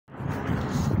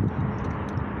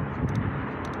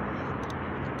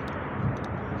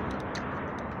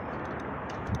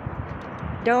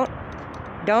Don't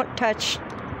touch.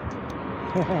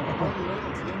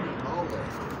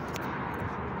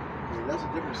 That's a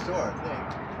different store, I think.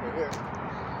 Right here.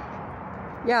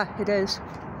 Yeah, it is.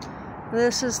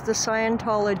 This is the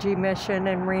Scientology mission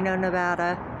in Reno,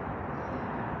 Nevada.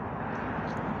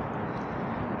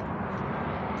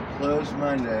 Closed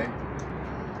Monday.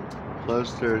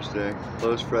 Closed Thursday.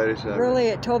 Closed Friday, Saturday. Really,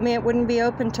 it told me it wouldn't be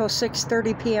open till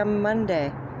 6:30 p.m.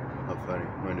 Monday. How funny.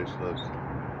 Monday's closed.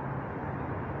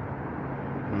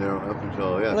 And they don't open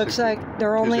till, yeah. Looks like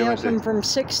they're only open from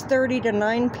 6:30 to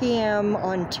 9 p.m.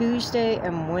 on Tuesday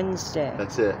and Wednesday.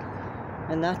 That's it.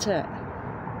 And that's it.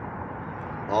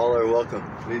 All are welcome.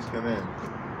 Please come in.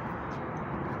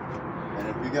 And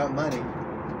if you got money,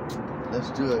 let's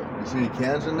do it. You see any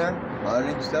cans in there?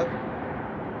 Auditing stuff?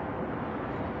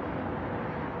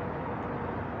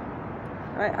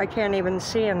 I can't even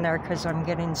see in there because I'm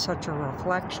getting such a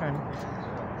reflection.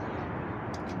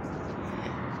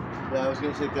 Yeah, I was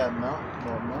going to take that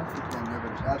monster can there,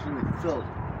 but it's absolutely filled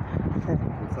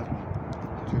with fucking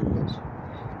materials.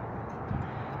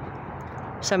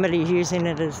 Somebody's using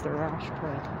it as their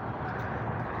ashtray.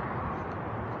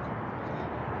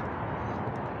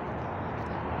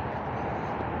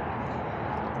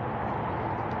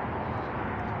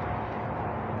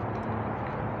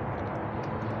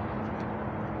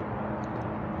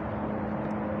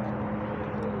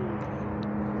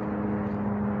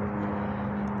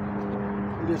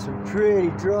 Did some pretty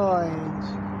drawings.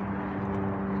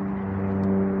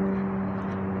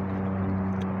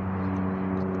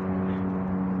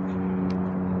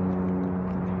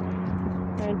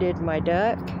 I did my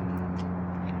duck.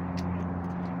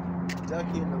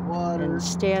 Ducky in the water. And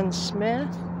Stan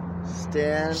Smith.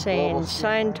 Stan. Saying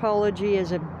Scientology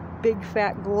is a big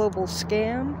fat global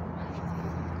scam.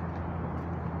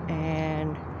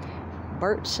 And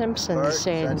Bart Simpson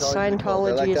saying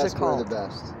Scientology is a cult. The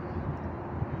best.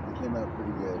 Came out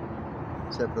pretty good,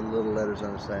 except for the little letters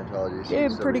on the Scientology.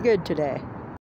 Did pretty good today.